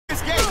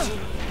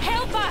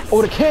us.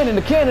 Oh, the cannon.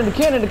 Lock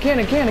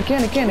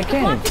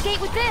the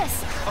gate with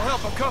this. I'll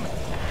help, I'm coming.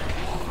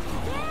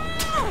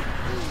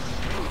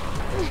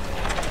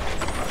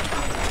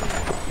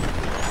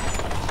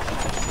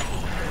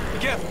 Be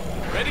careful.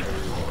 Ready?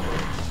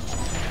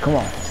 Come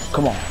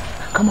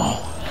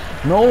on.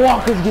 No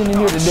walkers getting in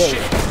here today.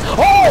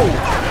 Oh!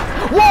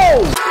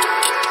 Whoa!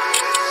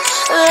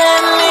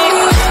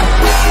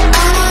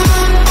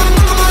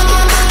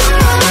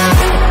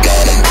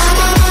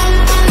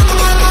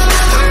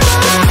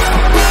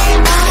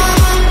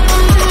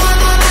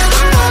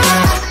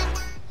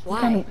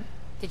 Why?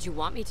 Did you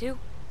want me to?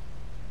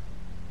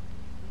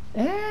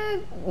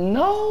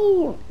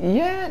 No.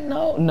 Yeah,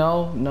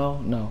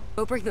 no.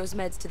 Go bring those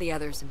meds to the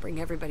others and bring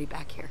everybody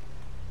back here.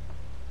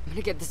 I'm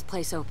gonna get this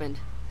place opened.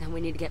 Then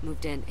we need to get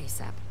moved in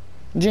ASAP.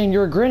 Jane,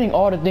 you're regretting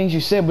all the things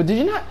you said, but did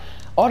you not?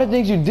 All the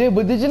things you did,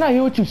 but did you not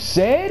hear what you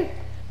said?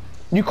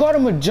 You called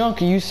him a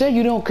junkie. You said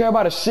you don't care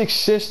about a sick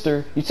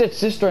sister. You said,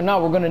 sister or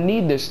not, we're gonna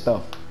need this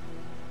stuff.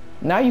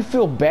 Now you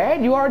feel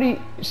bad? You already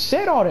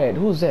said all that.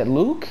 Who's that,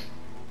 Luke?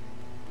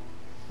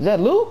 Is that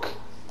Luke?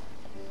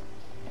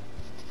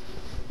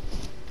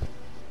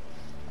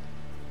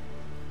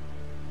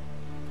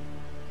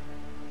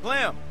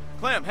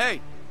 Clem,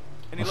 hey.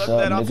 Any What's luck with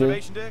up, that nigga?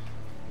 observation deck?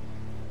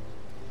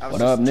 I was What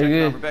just up, checking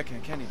nigga? on Rebecca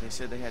and Kenny. They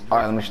said they had.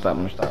 Alright, let me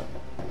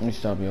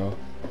stop, y'all.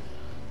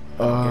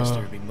 I don't guess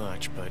there'd be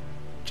much, but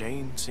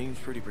Jane seems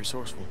pretty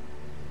resourceful.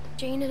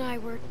 Jane and I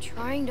were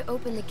trying to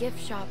open the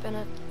gift shop and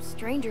a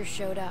stranger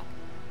showed up.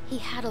 He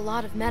had a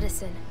lot of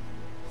medicine,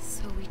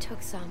 so we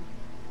took some.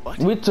 What?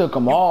 We took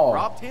them You all.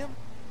 robbed him?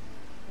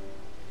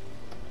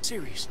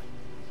 Seriously?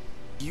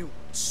 You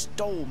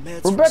stole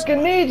meds from Rebecca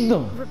somebody? needs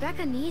them.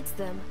 Rebecca needs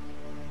them.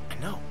 I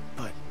know,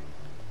 but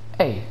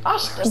Hey,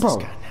 where's this bro,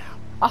 guy now?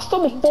 I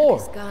stole Jane took before.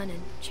 his gun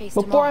and chased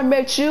him Before I off.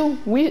 met you,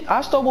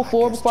 I stole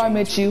before guess I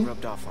met Jane's really you.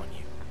 rubbed off on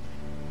you.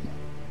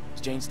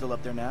 Is Jane still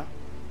up there now?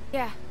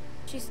 Yeah,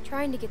 she's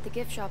trying to get the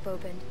gift shop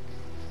opened.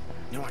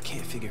 No, I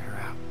can't figure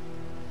her out.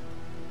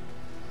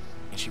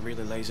 And she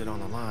really lays it on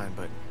the line,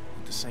 but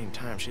at the same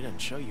time, she doesn't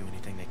show you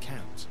anything that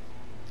counts.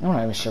 I'm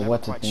not even sure I'm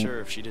what not to quite think. sure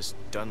if she just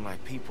done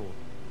like people,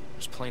 or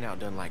just plain out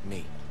done like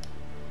me.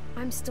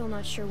 I'm still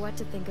not sure what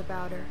to think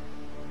about her.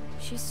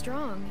 She's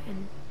strong,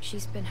 and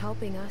she's been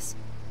helping us,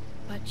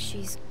 but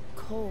she's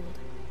cold.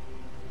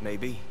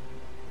 Maybe.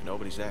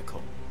 Nobody's that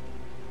cold.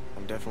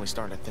 I'm definitely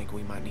starting to think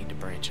we might need to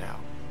branch out.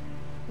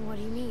 What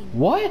do you mean?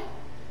 What?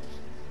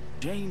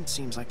 Jane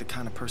seems like the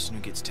kind of person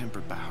who gets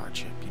tempered by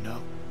hardship, you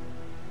know?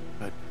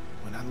 But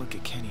when I look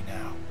at Kenny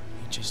now,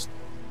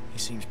 he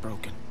seems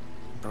broken.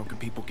 Broken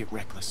people get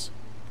reckless.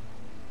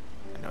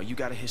 I know you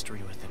got a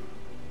history with him.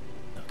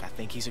 Look, I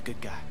think he's a good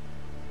guy.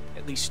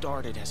 At least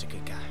started as a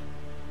good guy.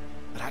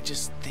 But I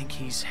just think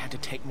he's had to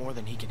take more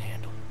than he can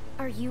handle.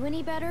 Are you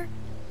any better?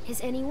 Is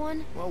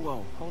anyone?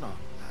 Whoa, hold on.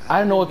 I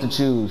didn't know what to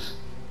choose.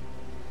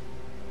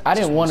 I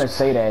didn't want to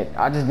say that.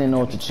 I just didn't know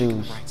what to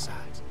choose. Right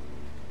sides.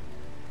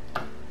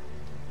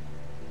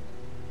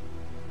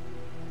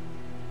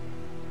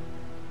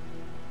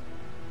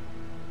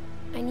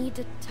 I need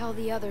to tell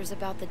the others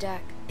about the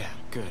deck. Yeah,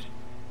 good.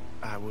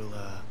 I'll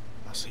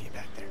see you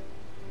back there.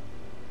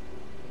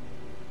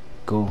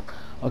 Cool.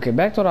 Okay,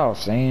 back to what I was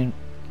saying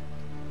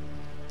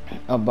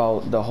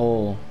about the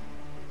whole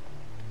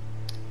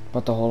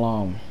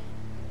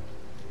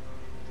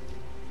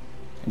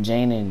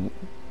Jane and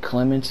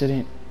Clem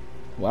incident.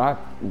 Well,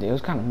 it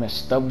was kind of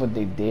messed up what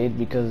they did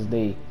because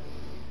they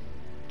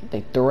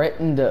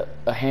threatened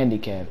a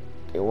handicap.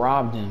 They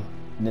robbed him,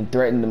 and then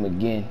threatened him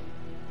again.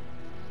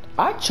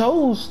 I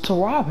chose to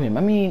rob him.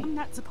 I mean, I'm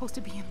not supposed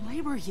to be in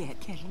labor yet,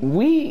 Kenny.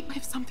 we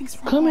If something's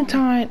wrong.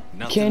 Clementine,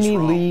 Nothing's Kenny,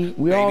 wrong. Lee,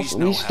 we Babies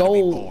know we how to be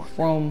stole born.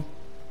 from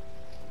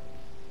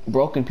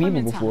broken people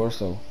Clementine. before,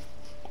 so it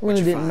really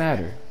you didn't find?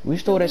 matter. We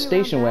stole that Building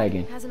around station that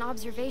wagon. has an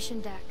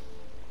observation deck.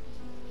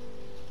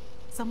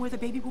 Somewhere the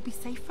baby will be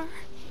safer?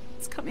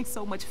 It's coming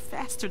so much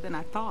faster than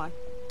I thought.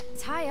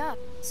 It's high up,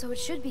 so it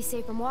should be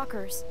safe from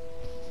walkers.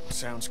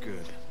 Sounds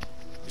good.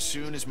 As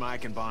soon as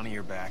Mike and Bonnie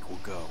are back, we'll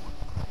go.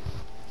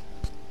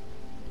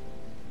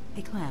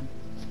 Hey, Clem.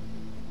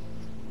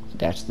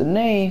 That's the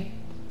name.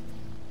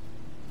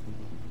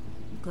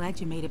 Glad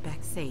you made it back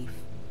safe.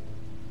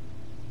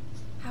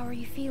 How are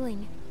you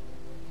feeling?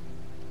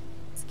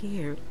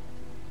 Scared.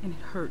 And it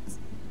hurts.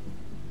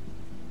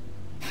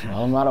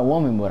 Well, I'm not a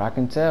woman, but I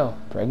can tell.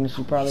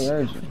 Pregnancy probably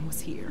urgent. Alvin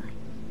was here.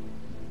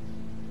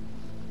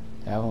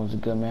 Alvin was a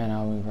good man,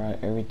 Alvin, right?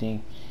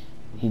 Everything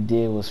he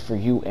did was for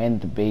you and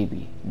the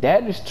baby.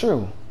 That is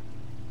true.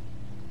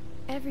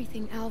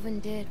 Everything Alvin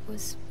did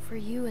was for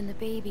you and the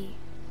baby.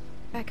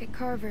 Back at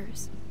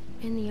Carver's,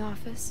 in the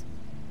office.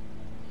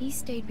 He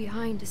stayed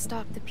behind to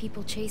stop the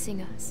people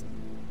chasing us.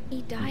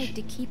 He died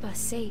to keep us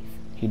safe.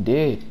 He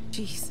did.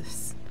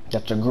 Jesus.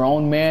 That's a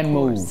grown man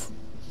move.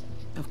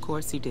 Of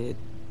course he did.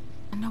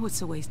 I know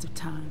it's a waste of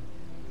time,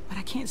 but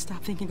I can't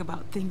stop thinking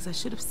about things I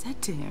should have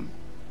said to him.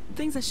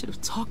 Things I should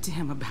have talked to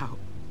him about.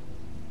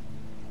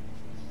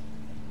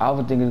 I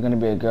would think it's gonna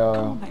be a How girl.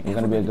 am I You're ever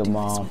gonna be a gonna good do this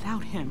mom.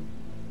 without him?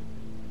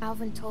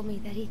 Alvin told me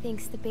that he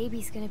thinks the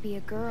baby's gonna be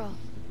a girl.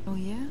 Oh,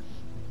 yeah?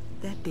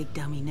 That big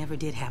dummy never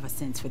did have a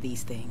sense for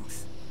these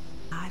things.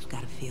 I've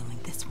got a feeling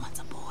this one's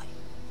a boy.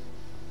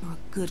 You're a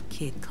good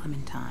kid,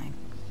 Clementine.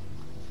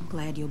 I'm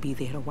glad you'll be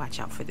there to watch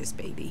out for this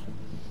baby.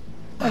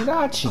 I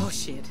got you. Oh,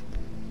 shit.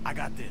 I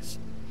got this.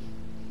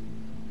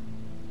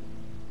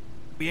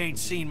 We ain't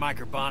seen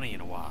Mike or Bonnie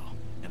in a while,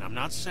 and I'm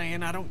not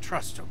saying I don't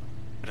trust them,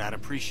 but I'd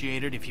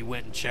appreciate it if you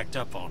went and checked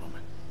up on them.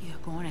 Yeah,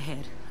 go on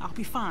ahead. I'll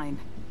be fine.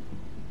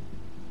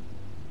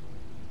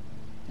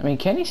 I mean,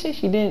 Kenny said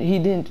he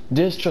didn't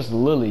distrust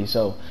Lily,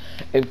 so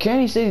if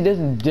Kenny said he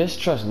doesn't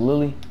distrust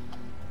Lily,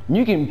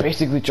 you can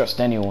basically trust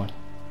anyone.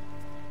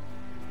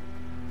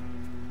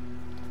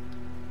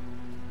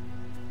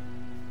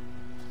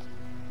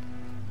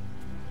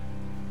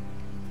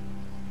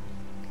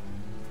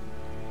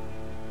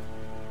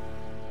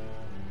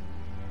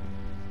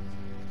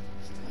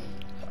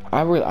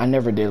 I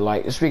never did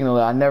like, speaking of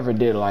Lily, I never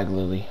did like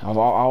Lily. I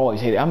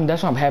always hated her. I mean,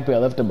 that's why I'm happy I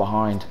left her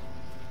behind.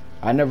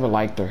 I never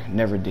liked her,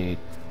 never did.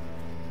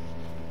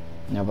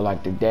 Never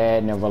liked her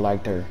dad, never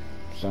liked her.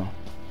 So,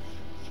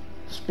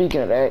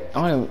 speaking of that,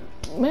 man,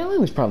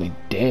 Lily's probably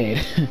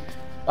dead.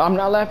 I'm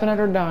not laughing at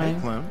her dying.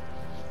 Hey, Clem.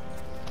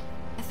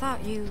 I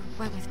thought you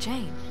went with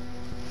Jane.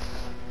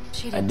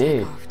 She I didn't did.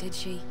 take off, did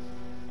she?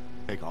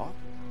 Take off?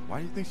 Why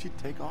do you think she'd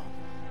take off?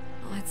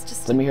 Well, it's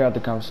just Let me hear out the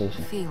a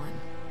conversation. feeling.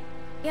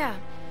 Yeah,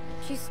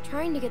 she's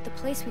trying to get the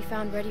place we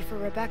found ready for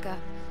Rebecca.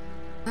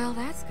 Well,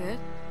 that's good.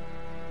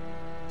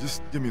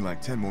 Just give me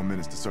like 10 more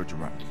minutes to search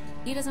around.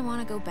 He doesn't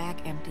want to go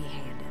back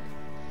empty-handed.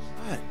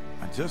 Hey,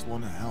 I just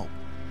want to help.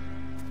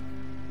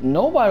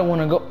 Nobody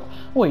want to go.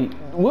 Wait,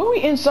 were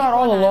we inside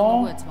all Run out in the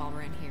along? woods while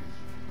we're in here.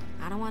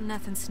 I don't want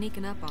nothing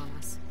sneaking up on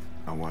us.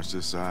 I watch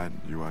this side,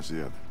 you watch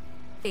the other.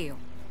 Deal.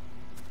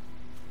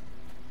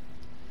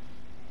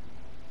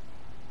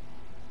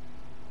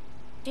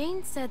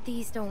 Jane said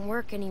these don't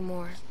work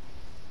anymore.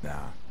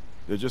 Nah,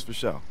 they're just for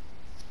show.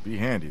 Be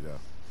handy, though.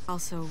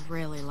 Also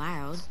really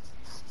loud.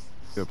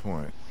 Good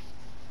point.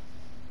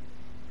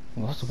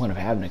 What's the point of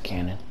having a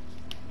cannon?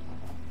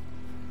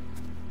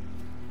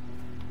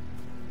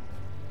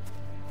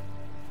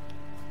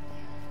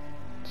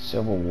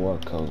 Civil War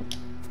coat.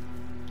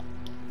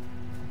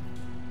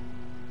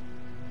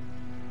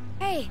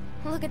 Hey,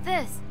 look at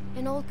this.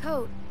 An old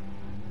coat.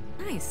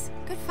 Nice.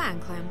 Good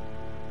find, Clem.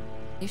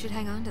 You should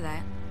hang on to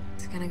that.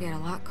 It's gonna get a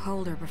lot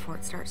colder before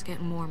it starts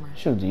getting warmer.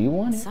 Sure, do you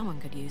want it?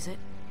 Someone could use it.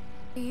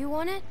 Do you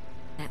want it?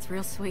 That's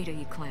real sweet of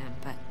you, Clem,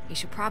 but you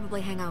should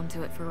probably hang on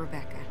to it for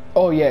Rebecca.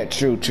 Oh yeah,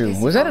 true.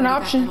 Guess Was you that an already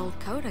got option? that old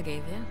coat I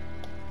gave you.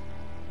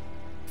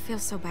 I feel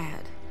so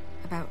bad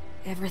about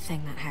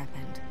everything that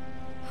happened.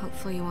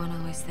 Hopefully you won't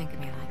always think of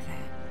me like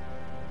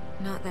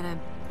that. Not that I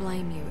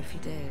blame you if you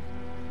did.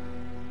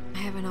 I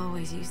haven't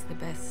always used the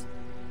best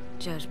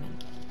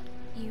judgment.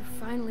 You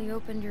finally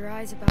opened your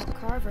eyes about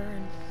Carver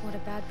and what a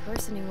bad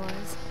person he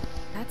was.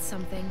 That's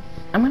something.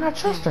 I mean, I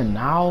trust her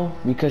now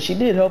because she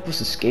did help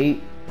us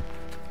escape.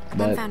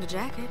 Then But found a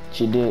jacket.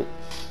 she did.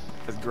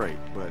 That's great,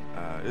 but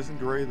isn't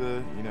Gray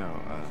the,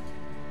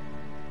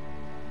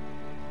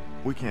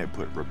 we can't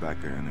put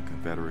Rebecca in a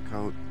Confederate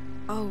coat.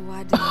 Oh,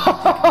 I didn't even think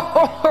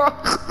about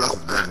that. Guess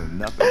it's better than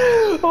nothing.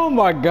 Oh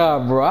my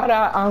god, bro.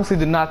 I honestly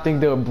did not think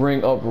they would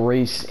bring up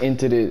race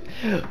into this.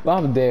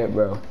 I'm dead,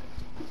 bro.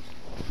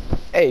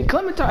 Hey,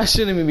 Clementine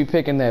shouldn't even be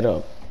picking that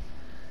up.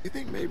 You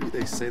think maybe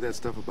they say that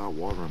stuff about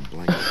water and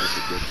blankets just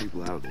to get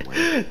people out of the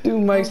way?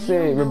 Dude, Mike Oh, you said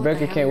don't know what Rebecca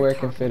the hell can't you're wear a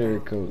talking Confederate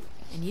about. coat.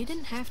 And you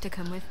didn't have to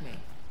come with me.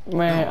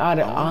 Man, No, I I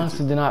wanted honestly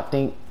to. did not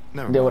think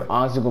Never they would mind.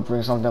 honestly go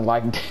bring something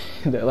like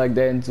that, like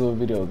that into a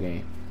video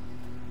game.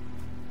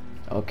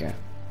 Okay.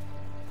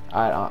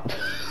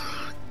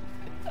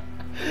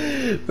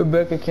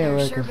 Rebecca can't wear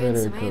There's a sure been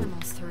Confederate some coat.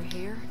 animals through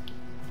here.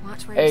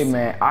 Watch where Hey you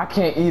man, I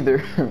can't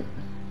either.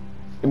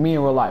 Me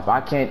in real life,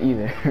 I can't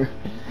either.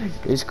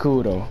 It's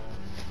cool though.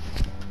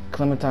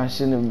 Clementine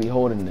shouldn't even be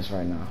holding this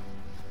right now.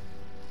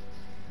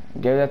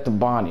 Give that to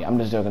Bonnie. I'm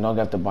just joking. Don't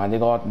give that to Bonnie.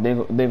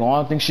 They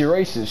gonna think she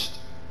racist.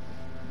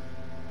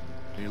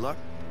 Any luck?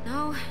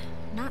 No,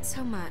 not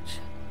so much.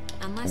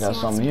 Unless got you want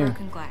something some here.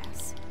 broken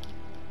glass.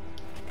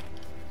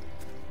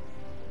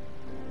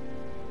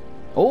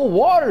 Oh,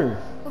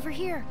 water! Over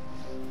here.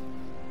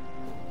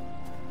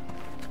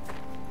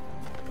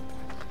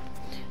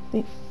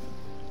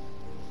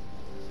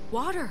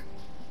 Water!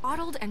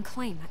 Bottled and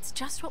clean. That's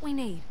just what we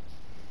need.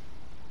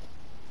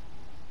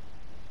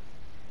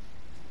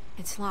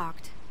 It's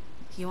locked.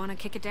 You want to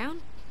kick it down?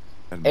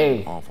 That'd Hey.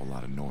 make an awful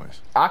lot of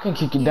noise. I can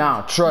kick it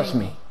down. Trust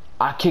me.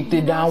 I kicked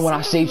it down when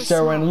I saved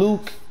Sarah and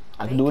Luke.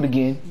 I can do it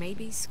again.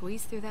 Maybe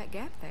squeeze through that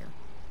gap there.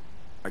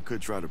 I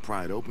could try to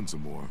pry it open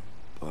some more,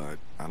 but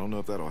I don't know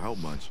if that'll help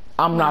much.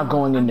 I'm not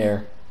going in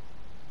there.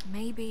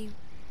 Maybe.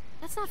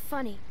 That's not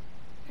funny.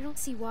 I don't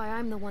see why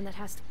I'm the one that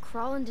has to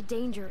crawl into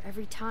danger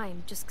every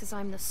time just because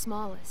I'm the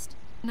smallest.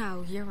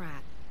 No, you're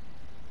right.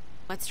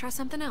 Let's try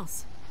something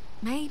else.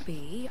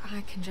 Maybe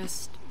I can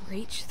just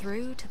reach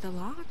through to the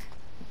lock?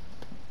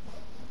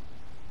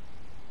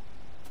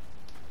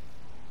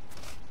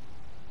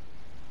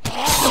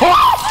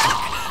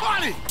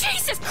 Kenny!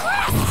 Jesus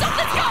Christ!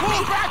 Something's got me!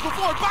 Pull back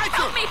before it bites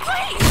Help her! me,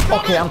 please!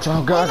 Okay, I'm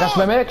trying. Girl, I got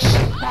some MX.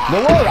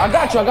 Don't worry, I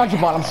got you,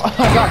 bottom.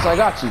 I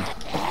got you.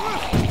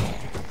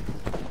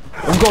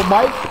 Let's go,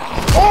 Mike.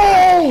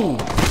 Oh!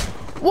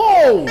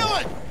 Whoa!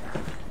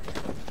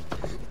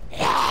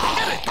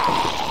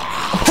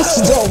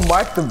 Bro,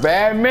 Mike's a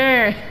bad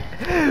man.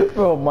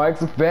 Bro,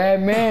 Mike's a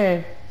bad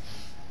man.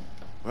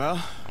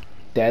 Well,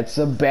 That's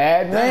a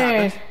bad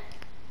man.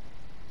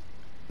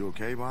 you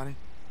okay, Bonnie?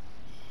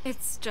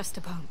 It's just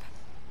a bump.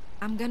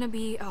 I'm gonna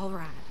be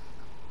alright.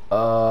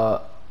 I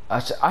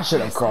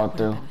should have crawled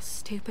through. A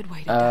stupid way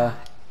to die.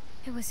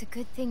 It was a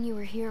good thing you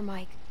were here,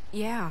 Mike.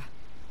 Yeah.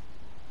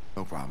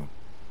 No problem.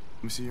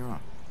 Let me see your arm.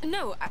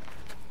 No, I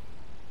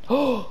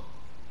Oh,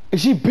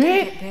 is she didn't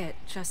bit? get bit.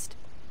 Just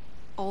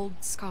old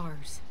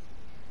scars.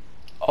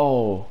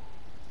 Oh,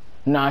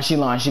 nah, she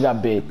lying. She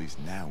got bit. At least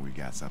now we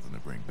got something to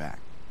bring back.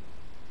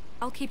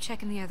 I'll keep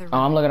checking the other room.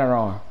 I'm looking at her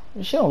arm.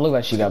 She don't look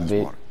like she got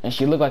bit, and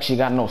she look like she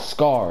got no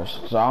scars.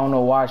 So I don't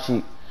know why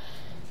she.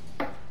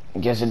 I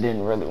guess it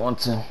didn't really want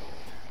to.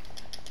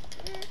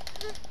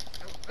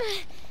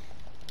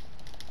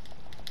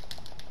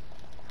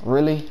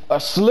 Really? A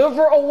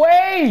sliver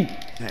away?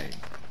 Hey,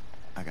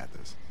 I got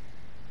this.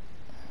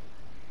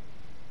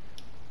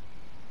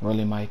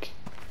 Really, Mike?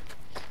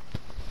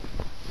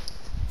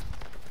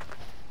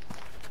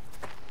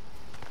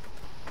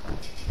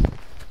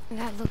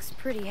 That looks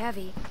pretty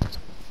heavy.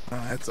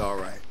 That's all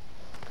right.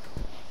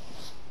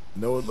 I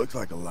know it looks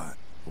like a lot,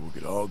 but we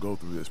could all go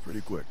through this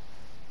pretty quick.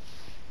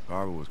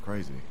 Carver was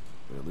crazy,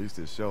 but at least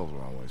his shelves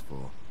were always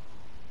full.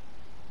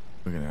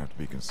 We're gonna have to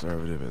be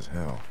conservative as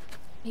hell.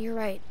 You're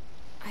right.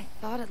 I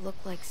thought it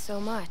looked like so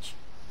much.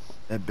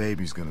 That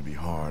baby's gonna be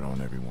hard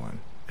on everyone,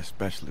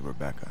 especially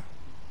Rebecca.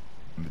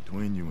 And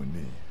between you and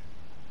me,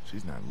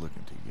 she's not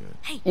looking too good.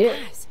 Hey, Yeah.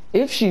 guys.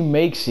 If she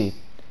makes it,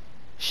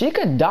 she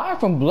could die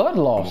from blood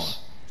Come on, loss.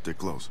 stick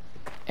close.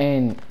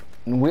 And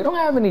we don't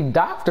have any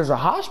doctors or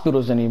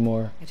hospitals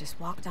anymore. I just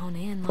walked on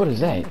in. What like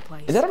is I that? owned the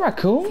place. Is that a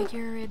raccoon?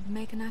 Figure it'd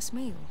make a nice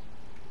meal.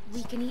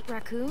 We can eat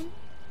raccoon?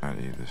 I'd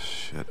eat the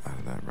shit out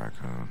of that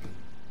raccoon.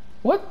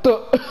 What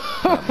the?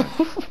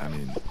 I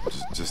mean,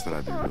 just that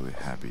I'd be really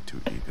happy to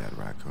eat that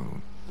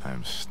raccoon.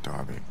 I'm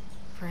starving.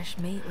 Fresh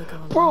meat would go a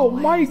long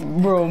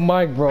Bro,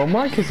 way.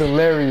 Mike is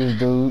hilarious,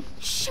 dude.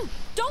 Shoot!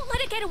 Don't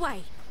let it get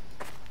away.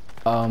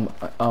 Where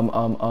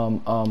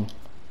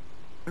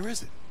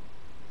is it?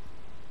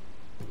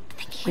 I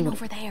think he went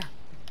over there.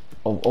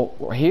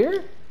 Oh,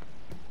 here?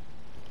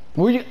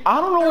 Were you?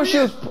 I don't know where she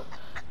was.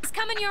 It's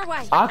coming your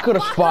way. I could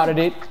have Walk spotted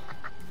up. it.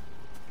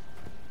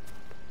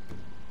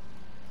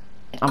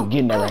 I'm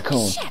getting that oh,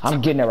 raccoon. shit. I'm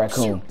getting that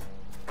raccoon. Shoot.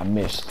 I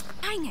missed.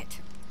 Dang it.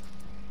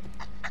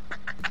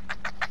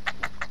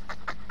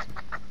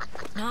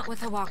 Not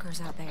with the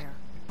walkers out there.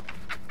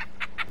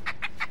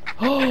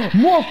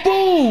 More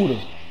food!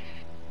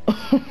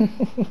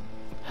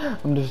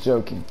 I'm just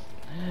joking.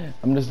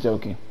 I'm just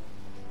joking.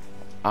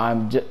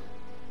 Bro,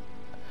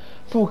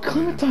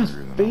 Clementine's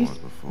face.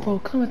 Bro,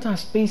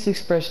 Clementine's face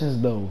expressions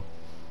though.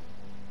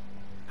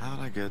 How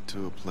did I get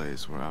to a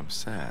place where I'm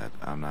sad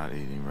I'm not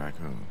eating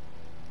raccoon?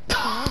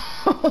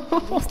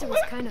 At least it was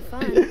kind of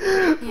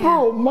fun.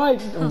 Bro, Mike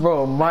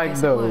guess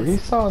it though. was. He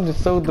sounded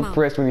so Come on,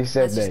 depressed when he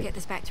said let's just that. get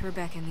this back to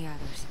Rebecca and the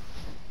others.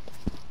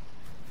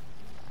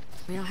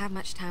 We don't have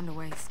much time to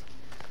waste.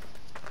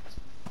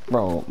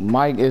 Bro,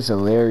 Mike is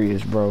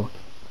hilarious, bro.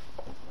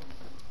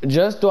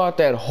 Just throughout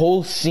that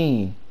whole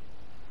scene,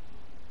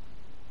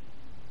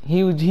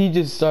 he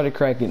just started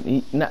cracking.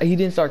 He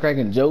didn't start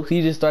cracking jokes.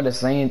 He just started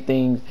saying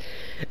things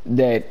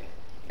that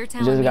You're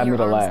telling just me got me your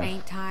to arms laugh,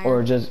 ain't tired?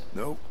 or just.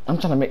 Nope. I'm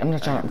trying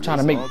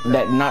to make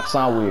that not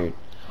sound weird.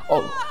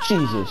 Oh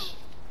Jesus!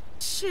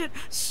 Shit,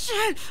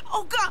 shit.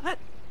 Oh, God.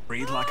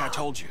 Breathe like I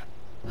told you.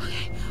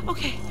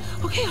 Okay.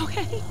 Oh,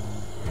 God.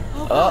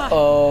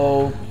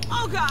 Uh-oh.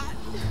 Oh, God.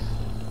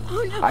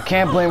 Oh, no. I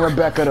can't blame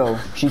Rebecca though.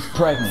 She's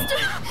pregnant.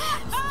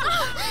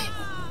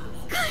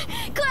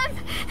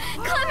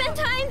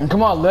 Clementine!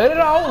 Come on, let it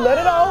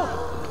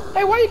out.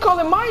 Hey, why you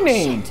calling my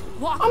name?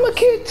 I'm a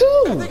kid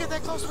too. They get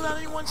that close without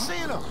anyone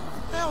seeing them.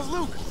 The hell's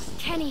Luke?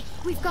 Kenny,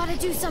 we've got to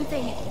do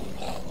something.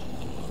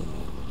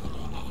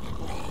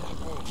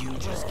 You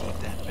just keep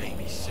that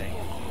baby safe.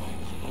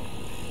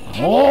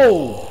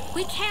 Oh,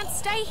 We can't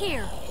stay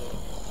here.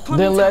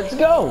 then let's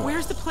go.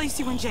 Where's the place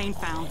you and Jane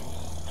found?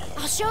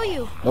 I'll show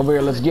you. Over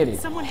here, let's get it.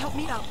 Someone help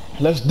me up.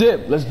 Let's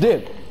dip.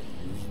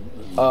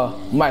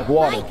 Mike,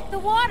 water. Mike, the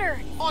water.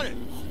 On it.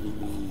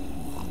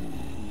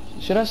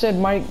 Should I said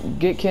Mike,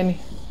 get Kenny?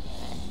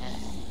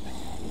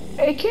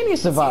 Hey,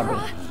 Kenny's surviving.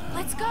 Sarah,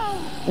 let's go.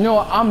 You know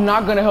what? I'm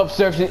not gonna help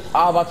Sarah.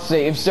 I'm about to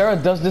say, if Sarah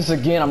does this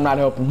again, I'm not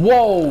helping.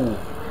 Whoa!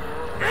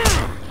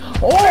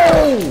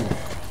 Oh!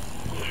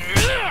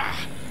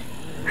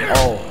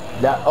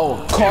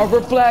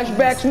 Carver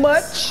flashbacks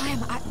much? Slim,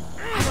 I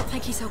don't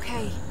think he's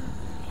okay.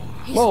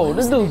 He's Whoa,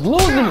 this losing dude's it.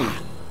 losing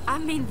it. I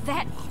mean,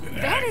 that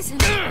isn't...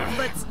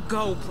 Let's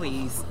go,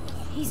 please.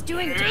 He's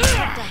doing it to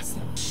protect us.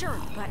 Sure,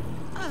 but...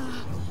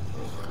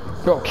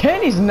 Bro,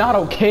 Kenny's not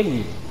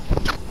okay.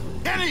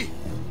 Kenny!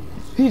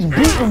 He's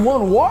beating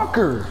one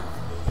walker.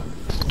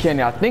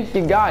 Kenny, I think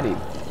you got it.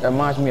 That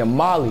reminds me of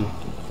Molly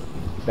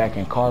back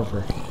in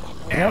Carver.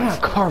 No,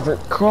 not Carver,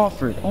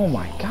 Crawford. Oh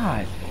my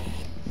God.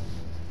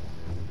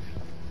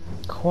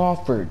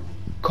 Crawford.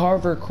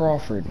 Carver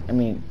Crawford. I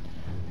mean,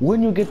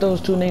 wouldn't you get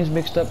those two names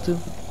mixed up too?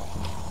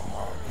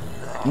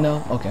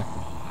 No? Okay.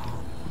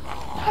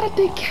 How did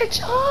they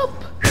catch up?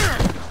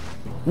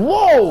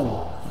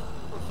 Whoa!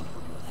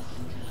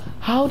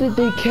 How did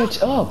they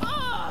catch up?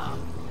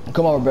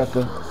 Come on,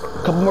 Rebecca.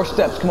 Couple more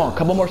steps. Come on,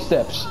 couple more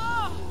steps.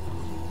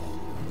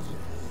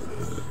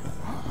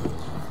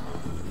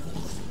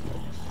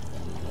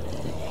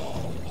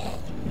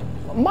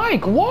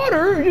 Mike,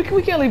 water?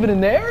 We can't leave it in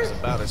there. It's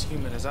about as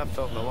human as I've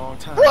felt in a long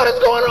time. What is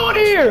going on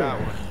here?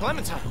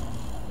 Clementine.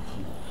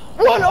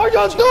 What are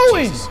y'all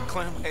doing? Jesus,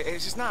 Clem,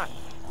 it's just not.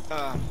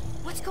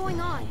 What's going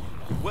on?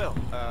 Well,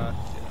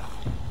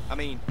 I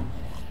mean.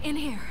 In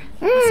here.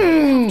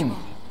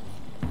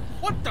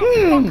 What the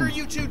fuck are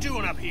you two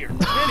doing up here?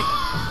 Kenny,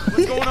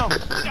 what's going on?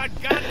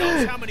 God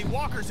knows how many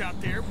walkers out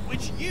there,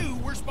 which you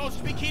were supposed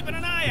to be keeping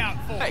an eye out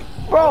for. Hey,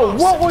 Bro,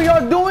 what were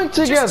y'all doing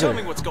together? Just tell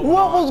me what's going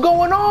what on. was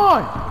going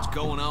on? What's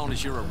going on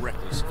is you're a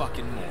reckless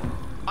fucking moron.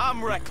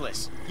 I'm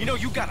reckless. You know,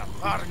 you got a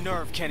lot of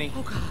nerve, Kenny.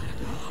 Oh, God.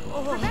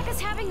 Rebecca's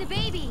having the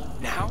baby.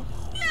 Now?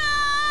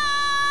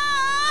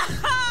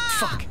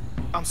 Fuck.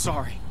 I'm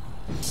sorry.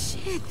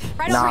 Shit.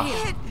 Right Nah. over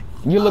here.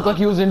 You look like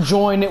he was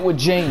enjoying it with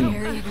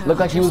Jane. Look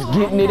like he was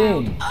getting it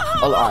in. Oh,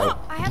 all I right,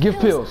 have give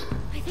pills.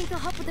 I think they'll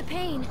help with the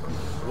pain.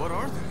 What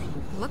are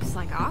they? Looks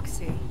like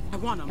Oxy. I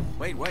want them.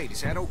 Wait,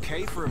 is that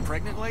okay for a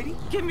pregnant lady?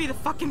 Give me the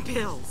fucking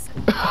pills.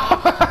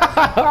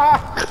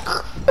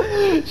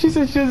 She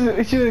said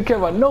she didn't care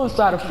about no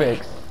side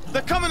effects.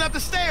 They're coming up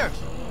the stairs.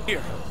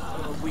 Here,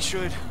 we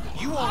should.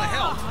 You want to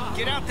help?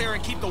 Get out there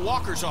and keep the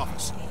walkers off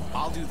us.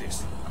 I'll do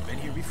this. I've been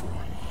here before.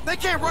 They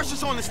can't rush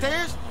us on the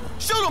stairs.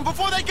 Shoot them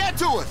before they get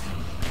to us.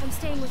 I'm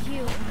staying with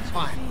you.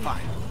 Fine.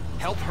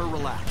 Help her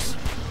relax.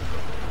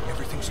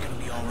 Everything's gonna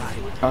be all right.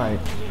 All right.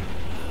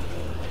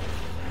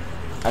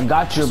 I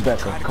got you,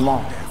 Rebecca. Come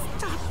on.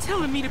 Stop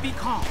telling me to be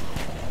calm.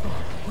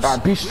 All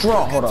right, be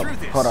strong. Hold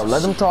up.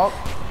 Let them talk.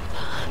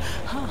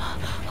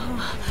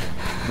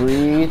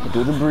 Breathe.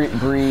 Do the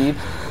breathe.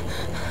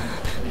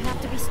 You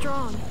have to be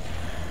strong.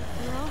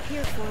 We're all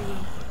here for you.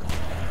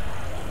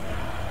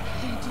 I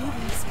can't do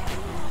this.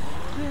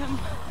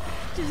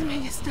 Just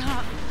make it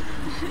stop.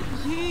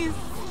 Please.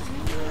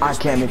 I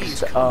can't make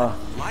it.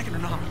 Like it or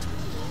not.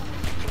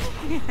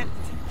 You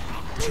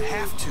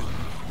have to.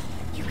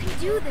 You can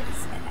do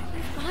this.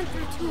 We've gone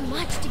through too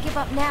much to give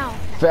up now.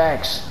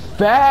 Facts.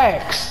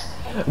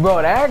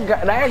 Bro,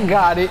 that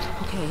got it.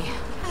 Okay.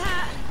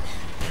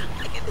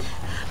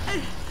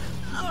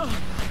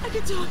 I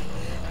can do it.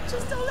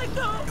 Just don't let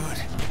go.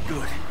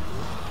 Good.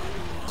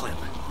 Clem,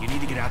 you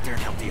need to get out there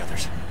and help the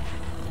others.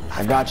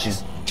 I got you.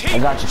 Keep I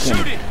got you,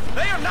 shooting. Kenny.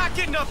 They are not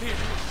getting up here.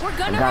 We're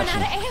gonna got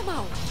run out you. of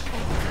ammo.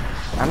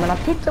 I mean, I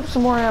picked up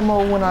some more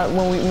ammo when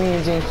me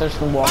and James searched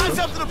the Find walker.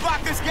 something to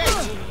block this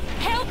gate.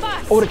 Help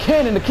us. Oh, the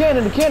cannon. Block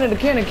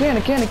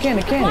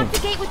the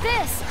gate with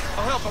this.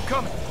 I'll help. I'm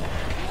coming.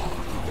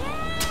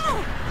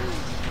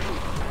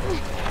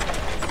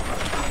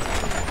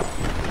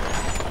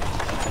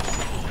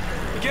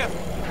 Together.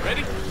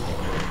 Ready?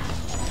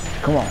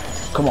 Come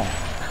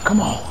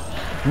on.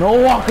 No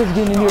walkers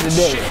getting in here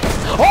today. shit.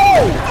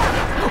 Oh!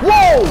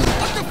 Whoa!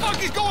 What the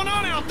fuck is going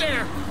on out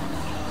there?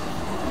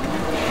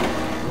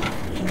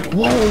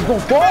 Whoa, he's gonna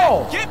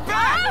fall! Get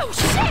back! Oh,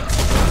 shit!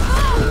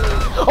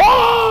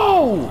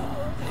 Oh!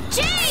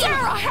 Jane!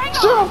 Sarah, hang on!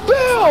 Sarah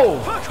fell!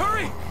 Fuck,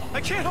 hurry! I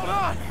can't hold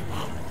on.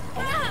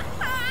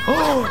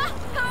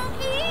 Help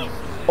me!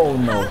 Oh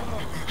no.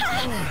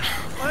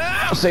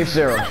 Save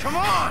Sarah. Come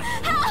on!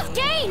 Help!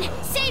 Jane!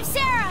 Save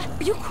Sarah!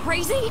 Are you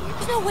crazy?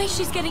 There's no way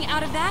she's getting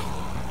out of that.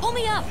 Pull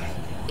me up.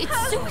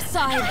 It's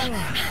suicide.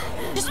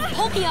 Just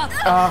pull me up.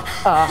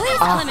 Please,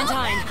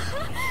 Clementine.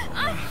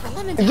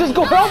 Clementine. Just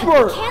go help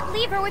her! Can't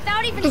leave her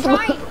without even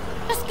trying.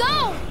 Just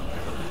go!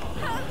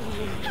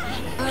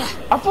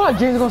 I feel like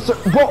Jane's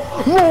gonna bro,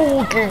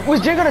 whoa, okay.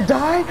 Was Jane gonna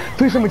die?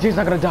 Please tell me Jane's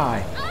not gonna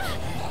die.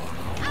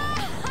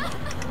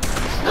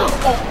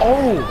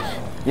 Oh.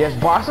 Yes,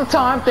 boss of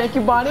time. Thank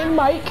you, Bonnie and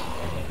Mike.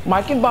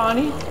 Mike and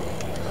Bonnie.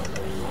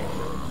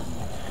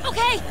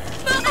 Okay,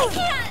 move. I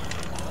can't!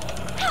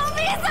 Help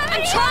me,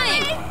 somebody! I'm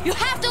trying. You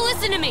have to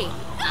listen to me.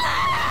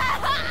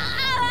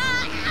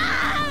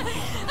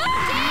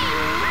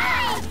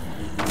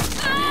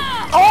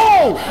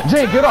 Oh!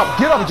 Jane, get up,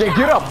 Jane,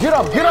 get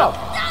up.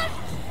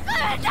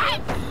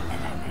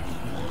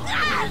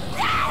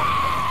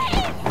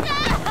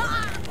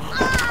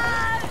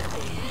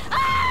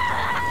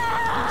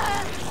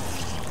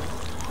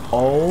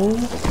 Oh.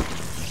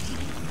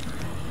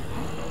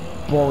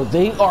 Bro,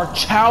 they are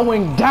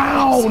chowing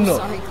down. So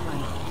sorry,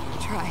 Clem. I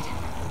tried.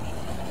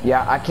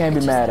 Yeah, I can't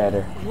be mad at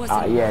her.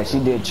 wasn't Yeah, she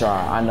did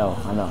try. I know.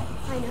 I know.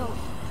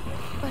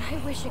 But I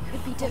wish it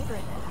could be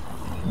different.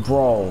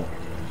 Bro.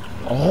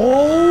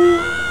 Oh.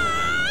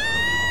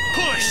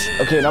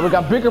 Push! Okay, now we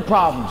got bigger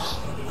problems.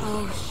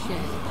 Oh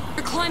shit.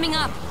 You're climbing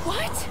up.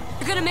 What?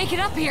 You're gonna make it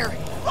up here.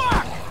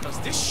 Fuck! Does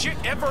this shit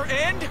ever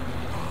end?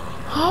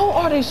 How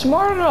are they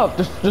smart enough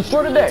to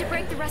destroy the We need to deck?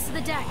 break the rest of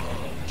the deck.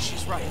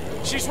 She's right.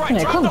 She's right.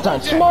 Man, Drop the whole Clementine,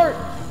 deck. smart.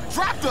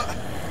 Drop the...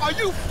 Are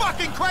you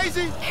fucking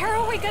crazy?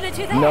 How are we gonna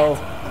do that? No.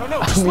 I don't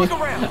know. Just look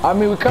around. I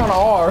mean, we kind of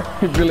are,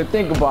 if you really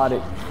think about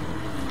it.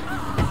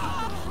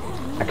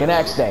 I can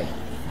ask that.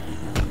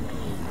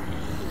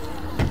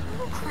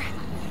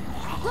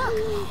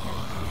 Look!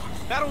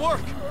 That'll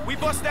work. We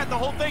bust that, the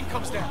whole thing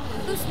comes down.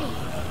 Loose me.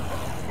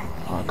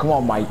 All right, come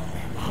on, Mike.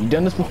 You've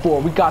done this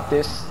before. We got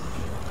this.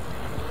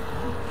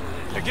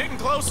 They're getting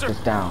closer.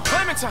 It's down.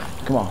 Clementine.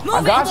 Come on. Move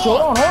I got it. you.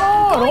 Hold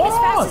on, Going as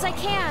hold fast on. as I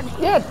can.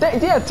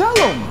 Yeah, tell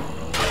him.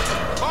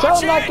 Tell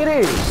Watch him like it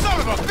is. Son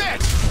of a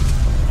bitch!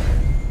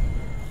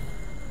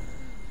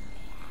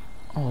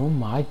 Oh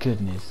my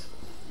goodness.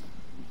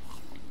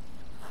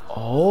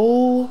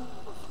 Oh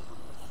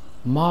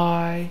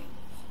my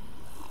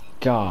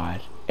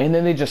God. And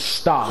then they just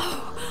stop.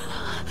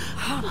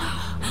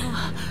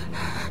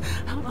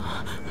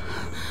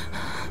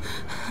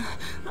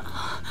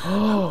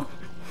 Oh.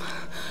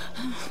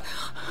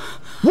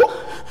 What?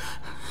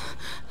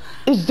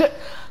 Is that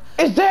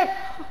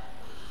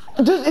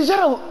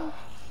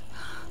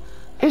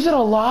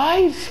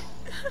alive?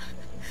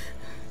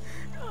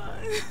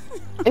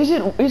 Is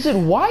it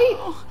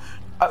white?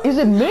 Is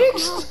it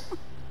mixed?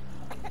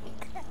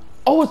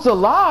 Oh, it's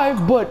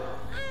alive, but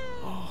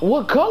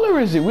what color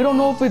is it? We don't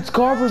know if it's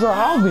Carver's or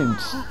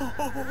Alvin's.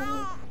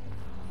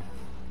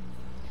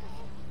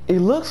 It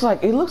looks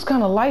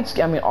kind of light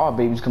skin. I mean, all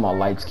babies come out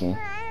light skin.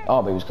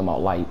 All babies come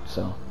out light,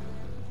 so.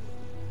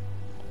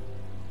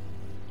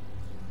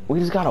 We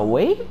just gotta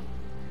wait?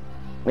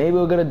 Maybe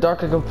we'll get a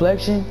darker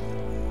complexion.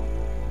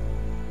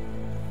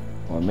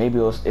 Or maybe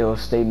it'll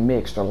stay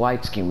mixed or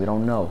light skin, we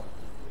don't know.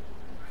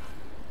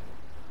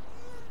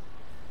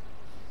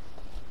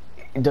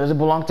 Does it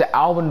belong to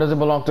Alvin? Does it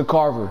belong to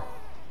Carver?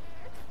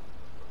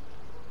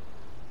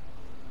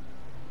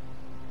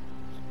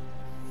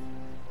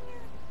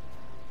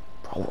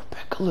 Bro,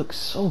 Rebecca looks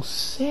so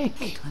sick.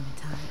 Hey,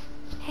 Clementine.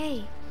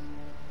 Hey.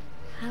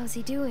 How's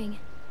he doing?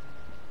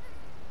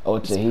 Oh,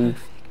 it's a he.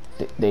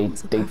 They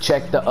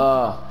checked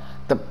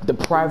the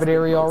private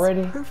area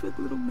already. Perfect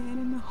little man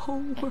in the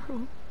whole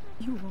world.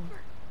 You are.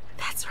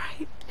 That's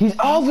right. He's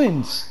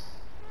Alvin's.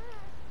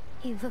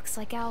 He looks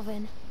like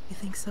Alvin. You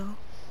think so?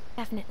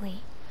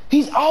 Definitely.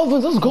 He's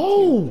Alvin's. Let's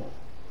go.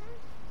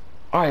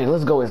 All right,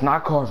 let's go. It's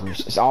not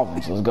Carver's. It's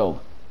Alvin's. Let's go.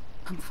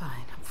 I'm fine.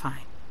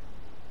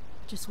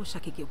 Just wish I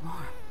could get warm.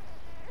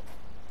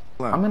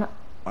 Clem, I mean,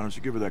 why don't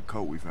you give her that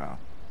coat we found?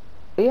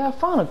 yeah, I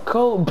found a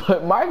coat,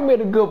 but Mike made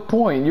a good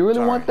point. You really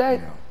Sorry, want that?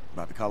 you know,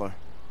 about the color?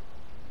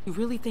 You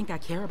really think I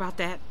care about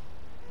that?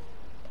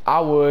 I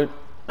would.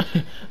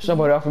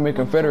 Somebody offered me a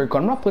Confederate coat.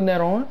 I'm not putting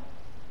that on.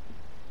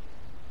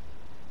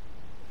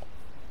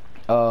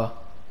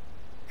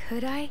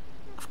 Could I?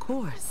 Of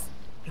course.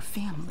 Your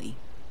family.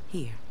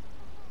 Here.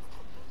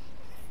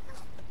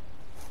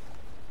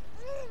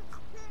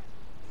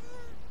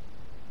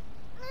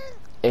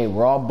 A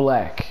raw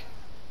black.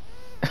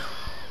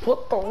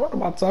 What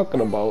am I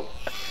talking about?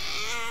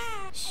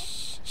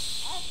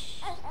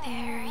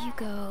 There you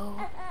go.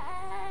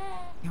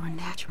 You're a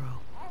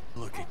natural.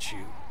 Look at you,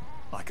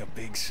 like a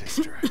big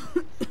sister.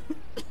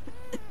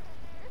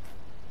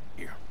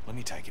 Here, let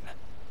me take him.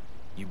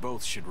 You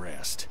both should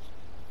rest.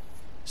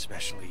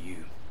 Especially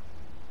you.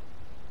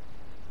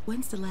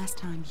 When's the last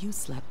time you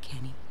slept,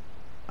 Kenny?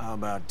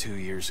 About 2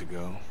 years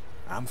ago.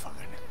 I'm fine.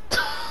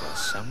 Well,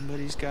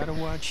 somebody's gotta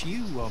watch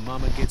you while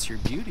Mama gets her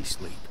beauty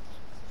sleep.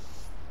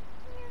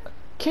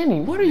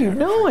 Kenny, what are you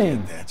Never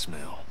doing? forget that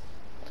smell.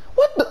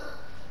 What the?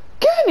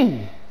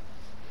 Kenny!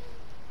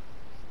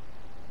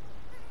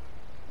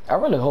 I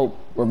really hope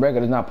Rebecca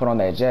does not put on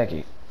that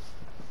jacket.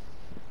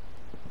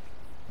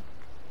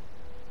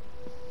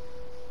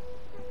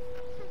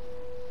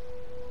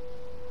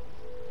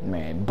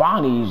 Man,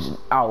 Bonnie's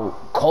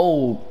out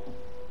cold.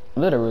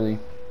 Literally.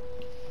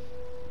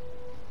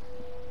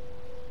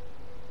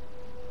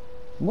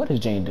 What is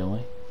Jane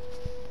doing?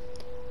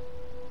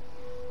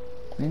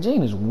 And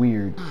Jane is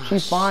weird.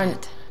 She's fine.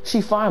 shit.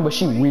 She's fine, but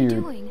she's What are you weird.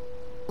 doing?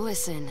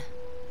 Listen,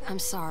 I'm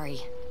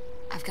sorry.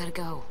 I've gotta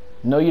go.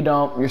 No, you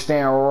don't. You're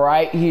staying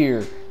right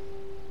here.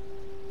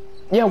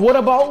 Yeah, what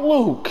about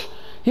Luke?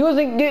 He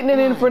wasn't getting it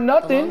in for The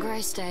nothing. longer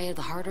I stay,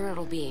 the harder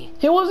it'll be.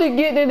 He wasn't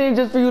getting it in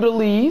just for you to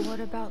leave. What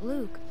about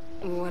Luke?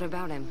 What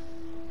about him?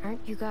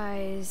 Aren't you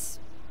guys...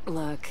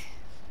 Look,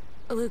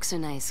 Luke's a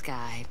nice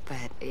guy,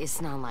 but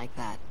it's not like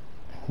that.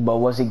 But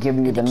was he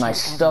giving you And the it can't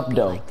nice ever stuff be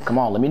though? like that. Come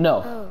on, let me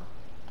know. Oh.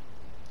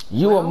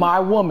 You are Well, my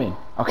woman.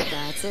 Okay.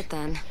 That's it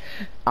then.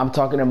 I'm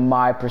talking in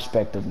my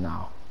perspective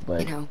now.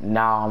 But You know,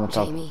 now I'm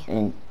talking Jamie,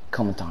 in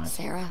coming time.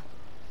 Sarah,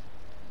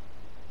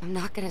 I'm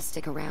not gonna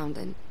stick around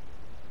and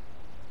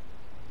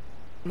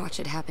watch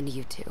it happen to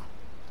you too.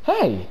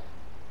 Hey. It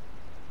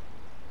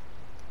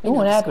You know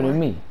won't the happen to score.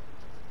 me.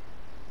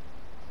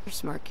 You're a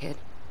smart kid.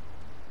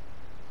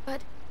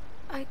 But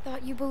I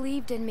thought you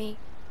believed in me.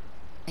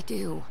 I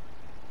do.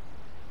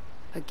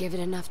 But give it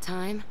enough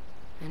time,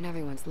 and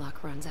everyone's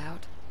luck runs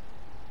out.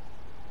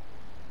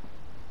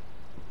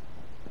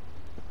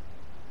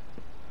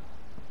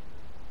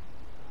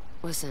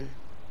 Listen,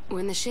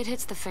 when the shit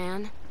hits the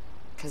fan,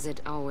 'cause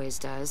it always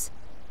does,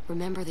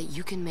 remember that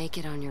you can make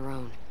it on your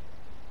own.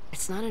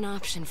 It's not an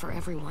option for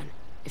everyone.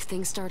 If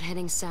things start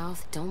heading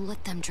south, don't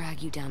let them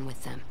drag you down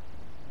with them.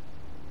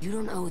 You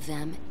don't owe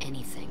them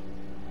anything.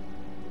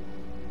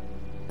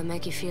 They'll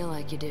make you feel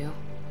like you do,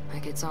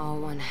 like it's all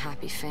one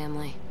happy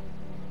family.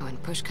 When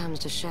push comes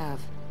to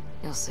shove,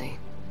 you'll see.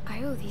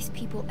 I owe these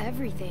people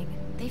everything.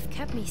 They've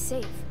kept me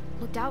safe,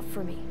 looked out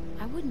for me.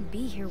 I wouldn't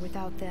be here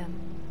without them.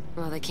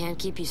 Well, they can't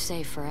keep you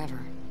safe forever.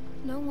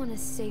 No one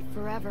is safe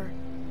forever.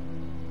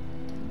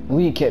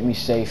 Lee kept me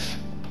safe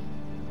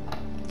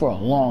for a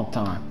long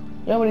time.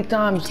 You know how many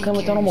times Take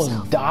Clementine care of almost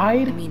yourself.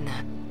 died? I mean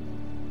that.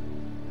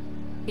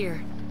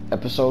 Here.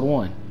 Episode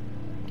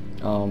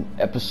 1.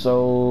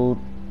 Episode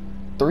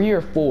 3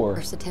 or 4.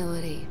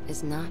 Versatility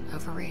is not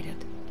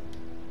overrated.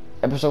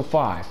 Episode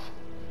 5.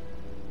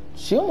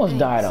 She almost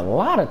died a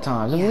lot of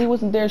times. If Yeah. Lee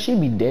wasn't there, she'd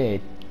be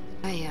dead.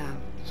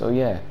 So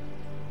yeah,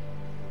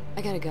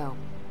 I gotta go.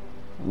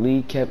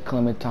 Lee kept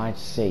Clementine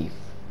safe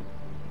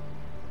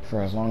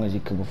for as long as he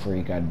could before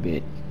he got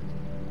bit.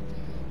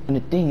 And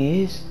the thing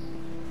is,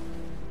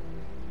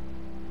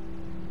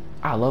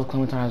 I love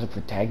Clementine as a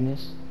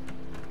protagonist,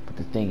 but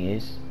the thing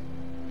is,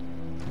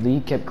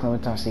 Lee kept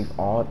Clementine safe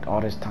all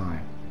this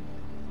time.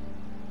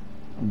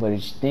 But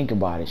if you think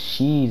about it,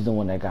 she's the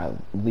one that got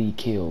Lee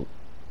killed.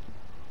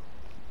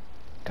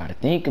 Gotta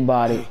think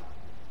about it.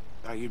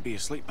 Thought you'd be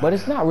asleep by But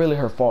it's now. not really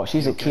her fault.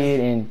 She's You a okay? kid,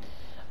 and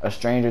a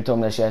stranger told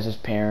me that she has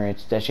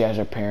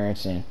her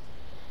parents, and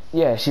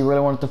yeah, she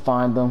really wanted to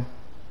find them.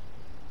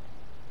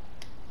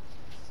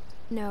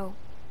 No.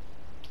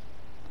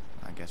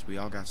 I guess we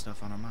all got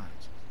stuff on our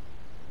minds.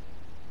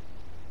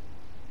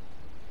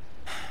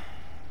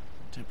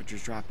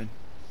 Temperature's dropping.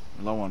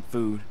 We're low on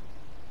food.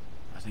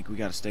 I think we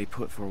gotta stay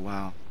put for a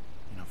while,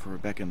 you know, for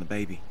Rebecca and the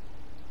baby.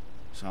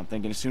 So I'm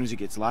thinking as soon as it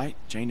gets light,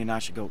 Jane and I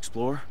should go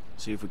explore,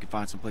 see if we can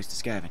find some place to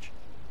scavenge.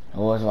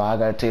 Oh, that's why I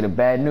gotta tell you the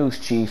bad news,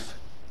 Chief.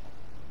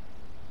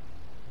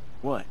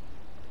 What?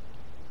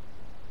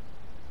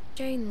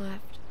 Jane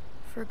left.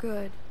 For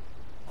good.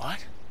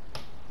 What?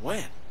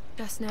 When?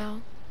 Just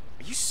now.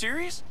 Are you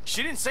serious?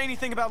 She didn't say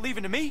anything about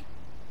leaving to me?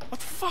 What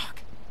the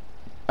fuck?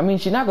 I mean,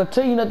 she's not gonna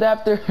tell you nothing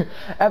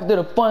after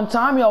the fun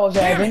time y'all was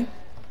Damn having. it.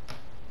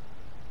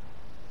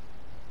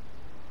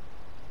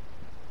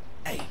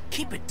 Hey,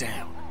 keep it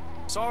down.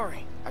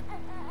 Sorry.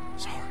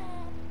 Sorry.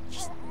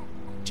 Just,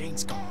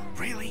 Jane's gone.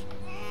 Really?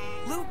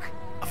 Luke,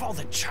 of all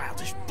the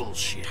childish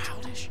bullshit.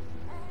 Childish?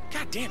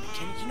 God damn it,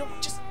 Kenny. You know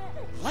what? Just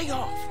lay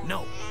off.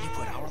 No, you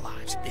put our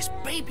lives, this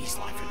baby's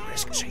life at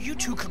risk, so you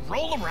two could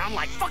roll around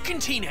like fucking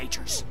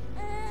teenagers.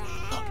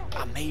 Look,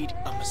 I made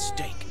a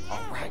mistake, all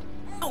right?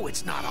 Oh,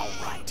 it's not all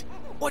right.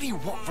 What do you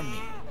want from me?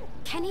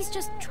 Kenny's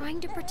just trying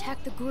to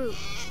protect the group.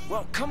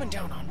 Well, coming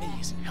down on me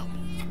isn't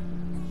helping.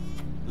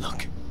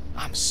 Look,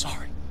 I'm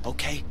sorry,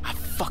 okay? I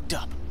fucked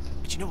up.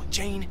 But you know what,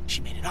 Jane?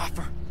 She made an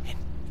offer, and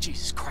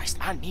Jesus Christ,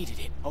 I needed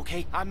it,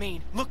 okay? I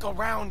mean, look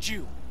around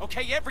you,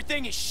 okay?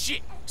 Everything is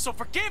shit. So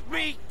forgive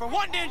me for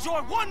wanting to enjoy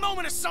one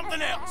moment of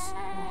something else.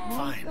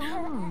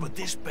 Fine, but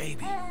this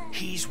baby,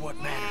 he's what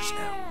matters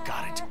now.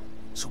 Got it?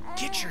 So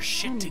get your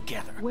shit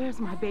together. Where's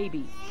my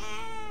baby?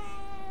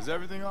 Is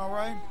everything all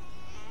right?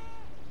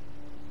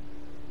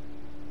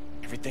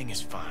 Everything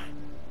is fine.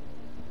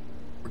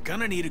 We're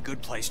gonna need a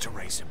good place to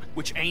raise him,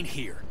 which ain't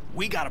here.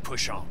 We gotta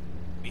push on.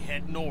 We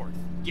head north,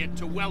 get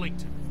to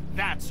Wellington.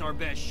 That's our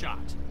best shot.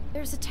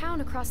 There's a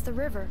town across the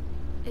river.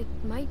 It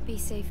might be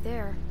safe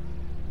there.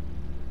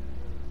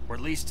 Or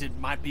at least it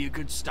might be a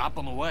good stop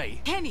on the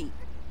way. Kenny!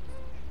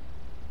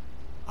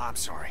 I'm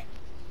sorry.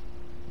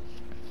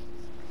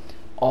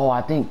 Oh,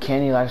 I think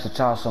Kenny likes the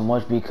child so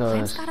much Clint's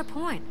because got a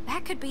point.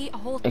 That could be a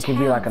whole it could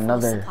be like town full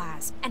of another-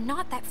 supplies, and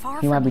not that far he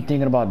from might be here.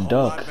 thinking about Whole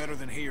Duck. lot better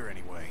than here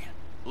anyway.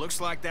 Looks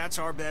like that's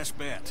our best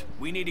bet.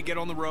 We need to get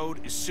on the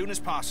road as soon as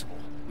possible.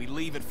 We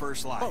leave at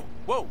first light. Whoa,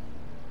 whoa.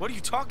 What are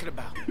you talking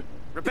about?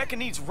 Rebecca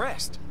needs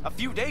rest. A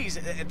few days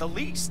at the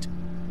least.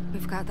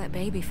 We've got that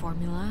baby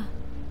formula.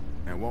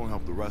 And won't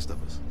help the rest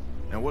of us.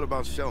 And what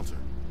about shelter?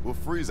 We'll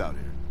freeze out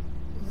here.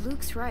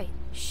 Luke's right.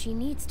 She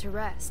needs to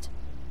rest.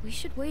 We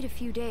should wait a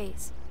few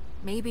days.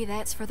 Maybe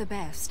that's for the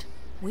best.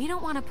 We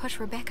don't want to push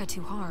Rebecca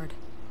too hard.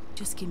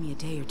 Just give me a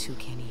day or two,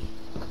 Kenny.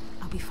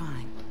 I'll be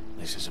fine.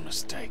 This is a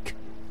mistake.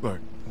 Look,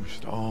 we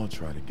should all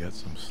try to get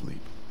some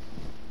sleep.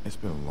 It's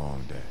been a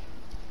long day.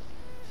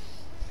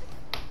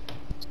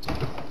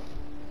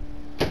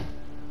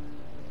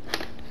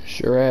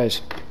 Sure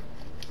has.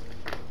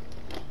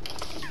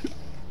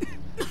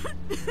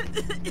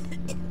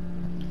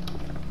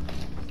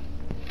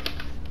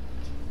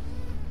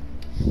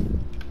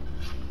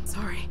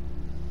 Sorry.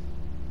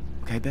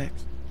 Okay,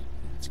 Bex?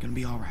 It's gonna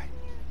be all right.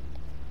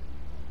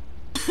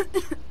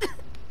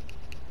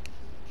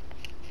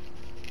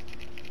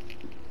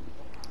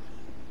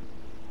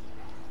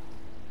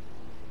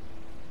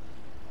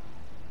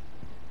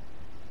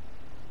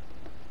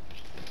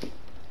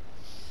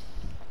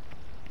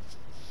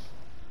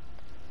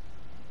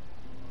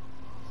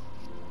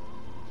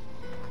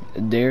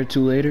 A day or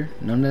two later,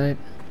 none of that.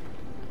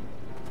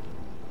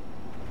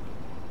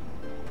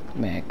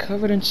 Man,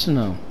 covered in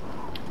snow.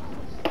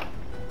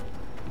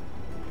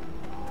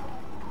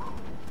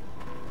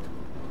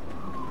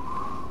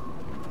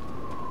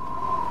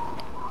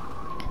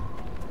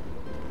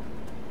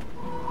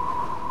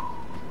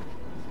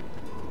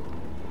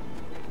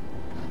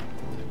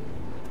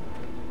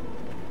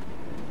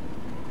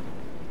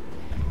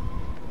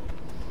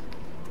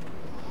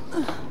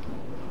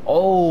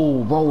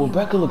 Oh, bro,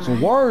 Rebecca looks She's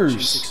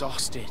worse.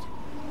 exhausted.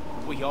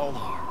 We all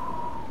are.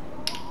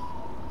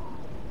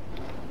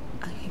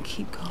 I can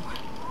keep going.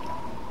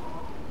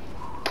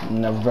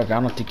 No, Rebecca, I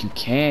don't think you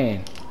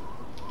can.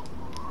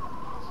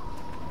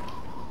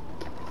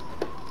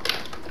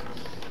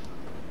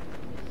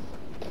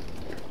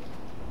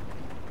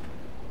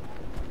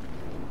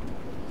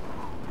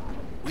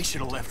 We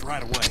should have left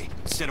right away,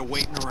 instead of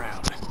waiting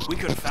around. We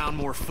could have found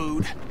more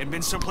food and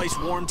been someplace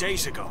warm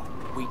days ago.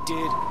 We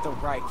did the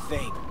right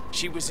thing.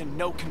 She was in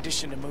no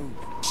condition to move.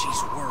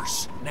 She's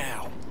worse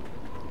now.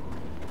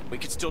 We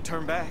could still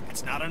turn back.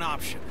 It's not an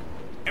option.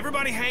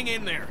 Everybody hang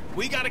in there.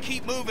 We gotta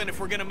keep moving if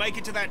we're gonna make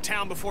it to that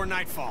town before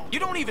nightfall. You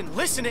don't even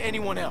listen to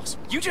anyone else.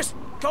 You just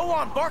go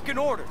on barking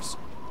orders.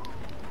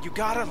 You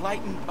gotta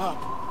lighten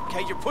up,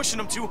 okay? You're pushing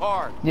them too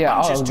hard. Yeah, I'm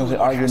I just was doing gonna say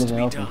what arguing has isn't to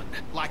be helping. done,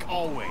 like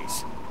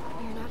always.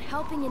 You're not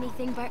helping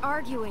anything by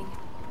arguing.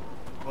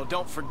 Well,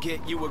 don't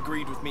forget you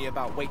agreed with me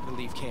about waiting to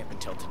leave camp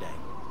until today.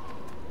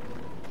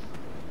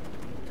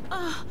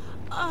 I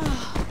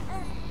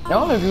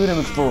only agree with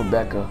him for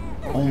Rebecca.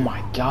 Oh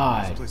my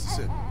God. Place to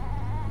sit.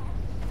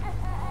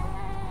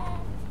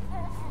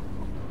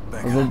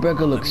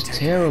 Rebecca looks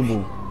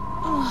terrible.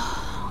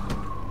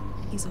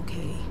 He's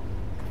okay.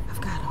 I've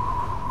got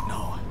him.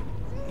 No,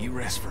 you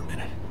rest for a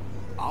minute.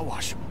 I'll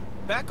wash him.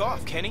 Back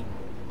off, Kenny.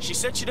 She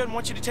said she doesn't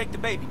want you to take the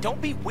baby.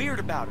 Don't be weird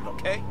about it,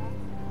 okay?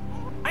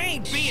 I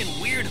ain't being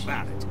weird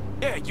about it.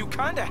 Yeah, you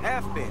kinda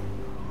have been.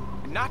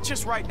 Not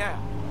just right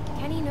now.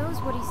 Kenny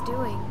knows what he's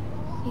doing.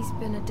 He's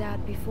been a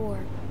dad before.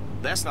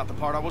 That's not the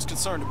part I was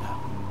concerned about.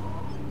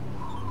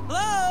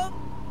 Hello?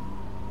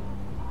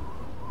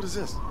 What is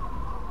this?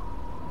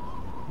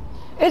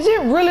 Is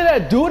it really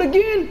that dude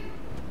again?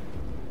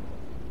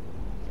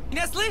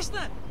 Меня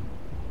слышно?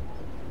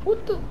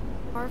 What the?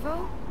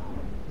 Arvo?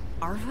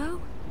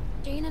 Arvo?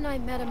 Jane and I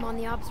met him on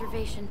the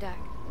observation deck.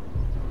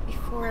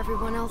 Before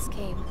everyone else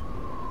came.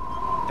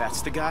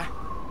 That's the guy?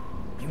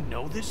 You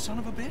know this son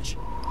of a bitch?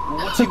 Well,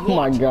 what's he Oh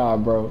my want?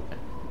 God, bro.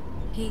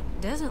 He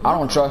doesn't I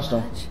don't look trust him.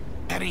 much.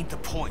 That ain't the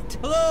point.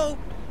 Hello?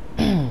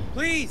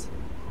 Please.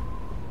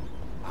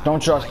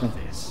 Don't trust him.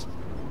 Like this.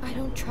 I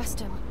don't trust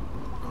him.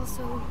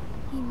 Also,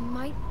 he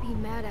might be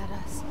mad at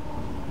us.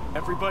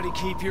 Everybody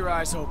keep your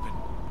eyes open.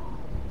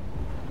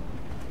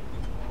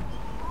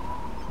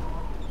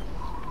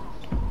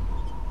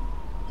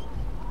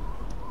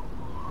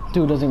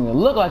 Dude doesn't even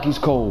look like he's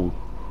cold.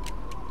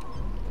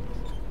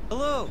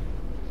 Hello.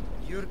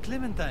 You're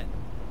Clementine.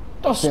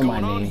 Don't What's say my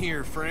going on name.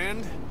 here,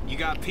 friend? You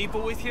got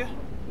people with you?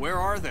 Where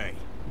are they?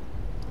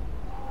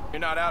 You're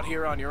not out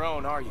here on your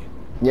own, are you?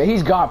 Yeah,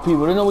 he's got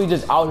people. There's no way he's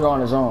just out here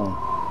on his own.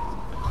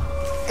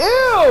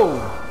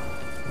 Ew!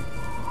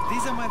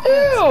 These are my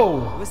friends.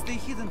 Ew! We stay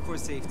hidden for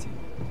safety.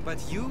 But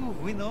you,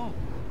 we know.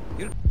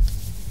 You're...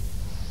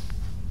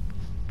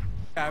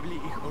 Ставили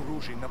их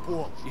оружие на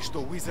пол, и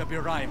что вы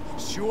забираем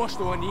все,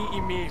 что они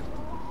имеют.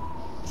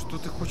 Что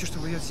ты хочешь,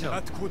 чтобы я взял?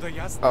 Откуда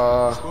я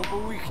знаю,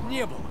 чтобы у них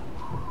не было?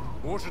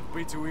 Может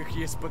быть, у них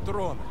есть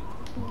патроны.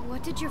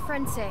 What did your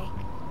friend say?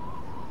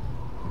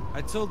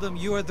 I told them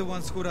you are the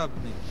ones who robbed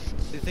me.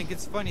 They think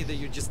it's funny that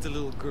you're just a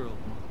little girl.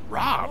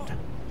 Robbed?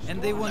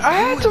 And they want I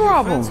you had and to your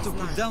rob friends him. to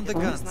put down the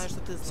guns,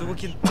 so we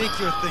can take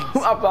your things.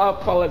 I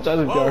apologize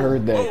if y'all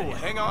heard that. Whoa,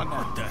 hang on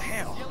now. What the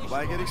hell?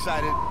 Why get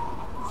excited?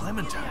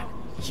 Clementine,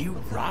 you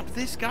robbed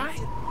this guy?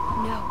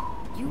 No,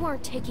 you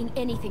aren't taking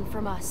anything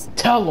from us.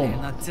 Tell They're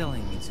him. not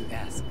telling me to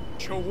ask.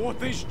 Чего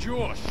ты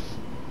ждешь?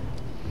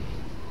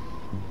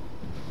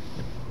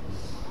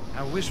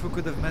 I wish we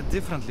could have met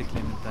differently,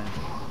 Clementine.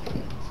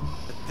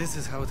 But this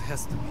is how it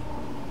has to be.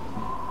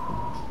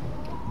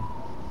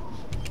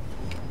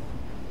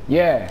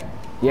 Yeah,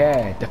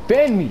 yeah.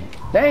 Defend me.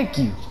 Thank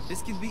you.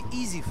 This can be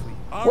easy for you.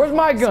 Where's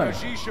my gun?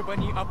 Скажи, чтобы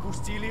они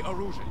опустили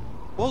оружие.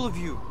 All of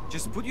you,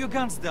 just put your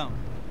guns down.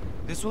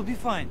 This will be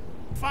fine.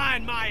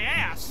 Find my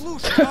ass!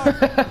 Слушай,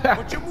 Арви,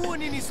 почему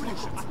они не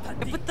слушаются?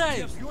 Я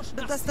пытаюсь.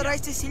 Тогда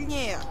старайся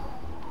сильнее.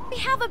 We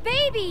have a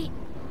baby!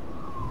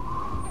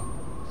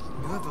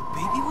 You have a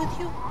baby with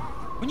you?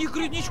 У них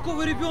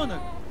грудничковый ребенок.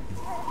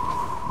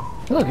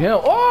 Look him.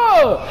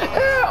 Oh!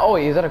 Yeah. Oh,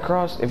 wait, is that a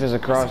cross? If it's a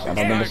cross, I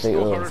don't mean to say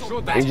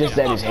It's just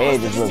that his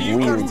head just looks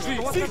weird.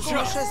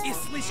 Сейчас и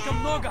слишком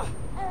много.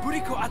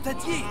 Бурико,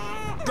 отойди.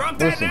 Drop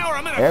that Listen, now or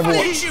I'm gonna everyone-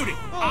 fucking shoot it!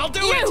 I'll do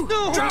it!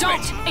 Drop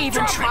it!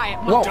 Even try it.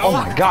 Whoa, oh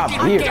my God,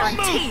 I here.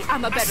 guarantee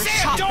I'm a better said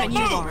shot don't than you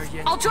move. are.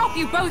 I'll drop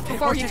you both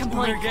before you Хочешь can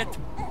blink. умереть?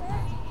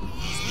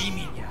 Жди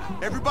меня.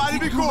 Everybody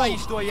be cool.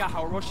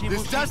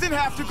 This doesn't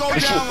have to go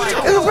down like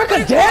Is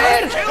Rebecca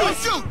dead?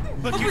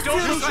 Look, you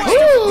don't look like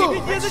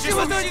Ooh. Let's just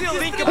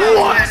think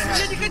about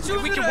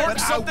it. We can work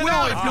something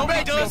out if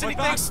nobody does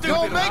anything stupid.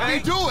 Don't make me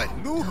do it.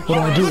 What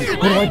do I do?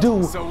 What do I do?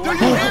 What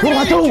do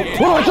I do?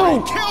 What do I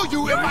do? Kill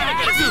you if I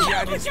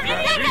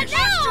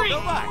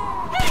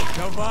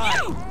Давай.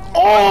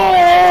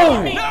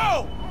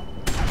 Oh!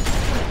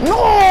 No!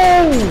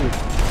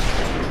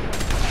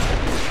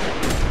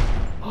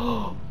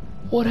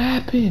 What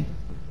happened?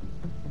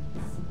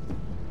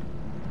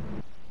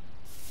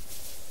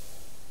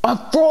 I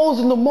froze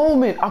in the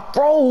moment. I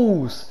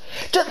froze.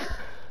 Just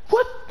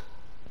what?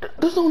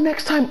 There's no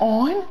next time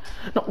on.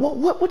 No,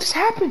 what just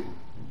happened?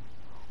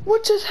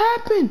 What just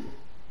happened?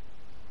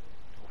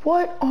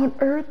 What on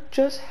earth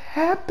just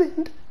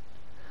happened?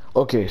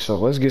 Okay, so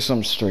let's get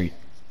something straight.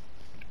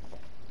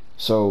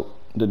 So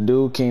the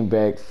dude came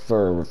back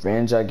for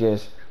revenge, I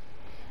guess.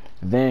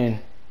 Then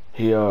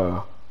he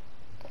what'd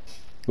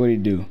he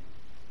do?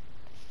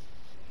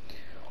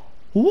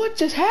 What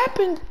just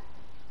happened?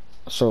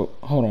 So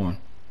hold on.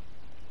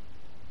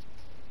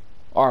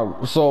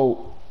 Alright,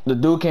 so the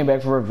dude came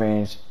back for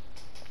revenge.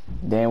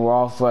 Then we're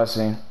all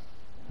fussing.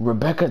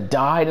 Rebecca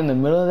died in the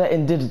middle of that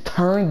and did it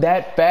turn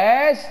that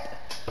fast?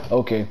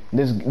 Okay,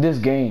 this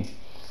game.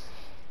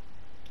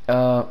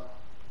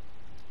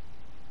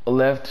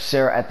 Left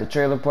Sarah at the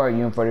trailer park.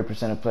 You and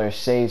 40% of players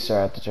saved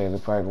Sarah at the trailer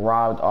park.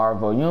 Robbed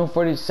Arvo. You and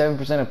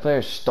 47% of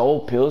players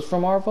stole pills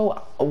from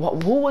Arvo.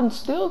 Who wouldn't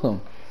steal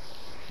them?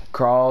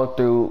 Crawled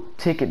through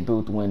ticket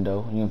booth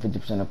window. You and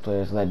 50% of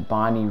players let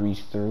Bonnie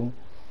reach through.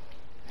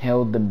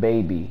 Held the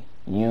baby.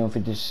 You and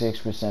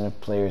 56% of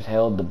players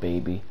held the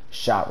baby.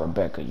 Shot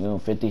Rebecca. You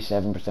and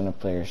 57% of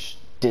players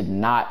did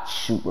not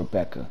shoot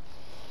Rebecca.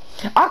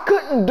 I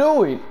couldn't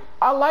do it.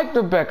 I liked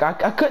Rebecca.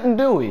 I couldn't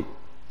do it.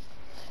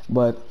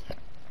 But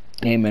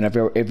hey man,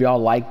 if y'all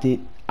liked it,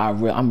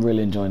 I'm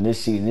really enjoying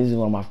this season. This is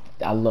one of my,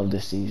 I love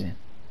this season.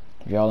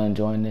 If y'all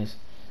enjoying this,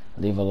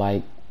 leave a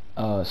like,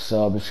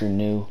 sub if you're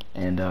new,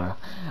 and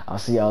I'll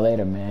see y'all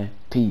later, man.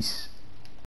 Peace.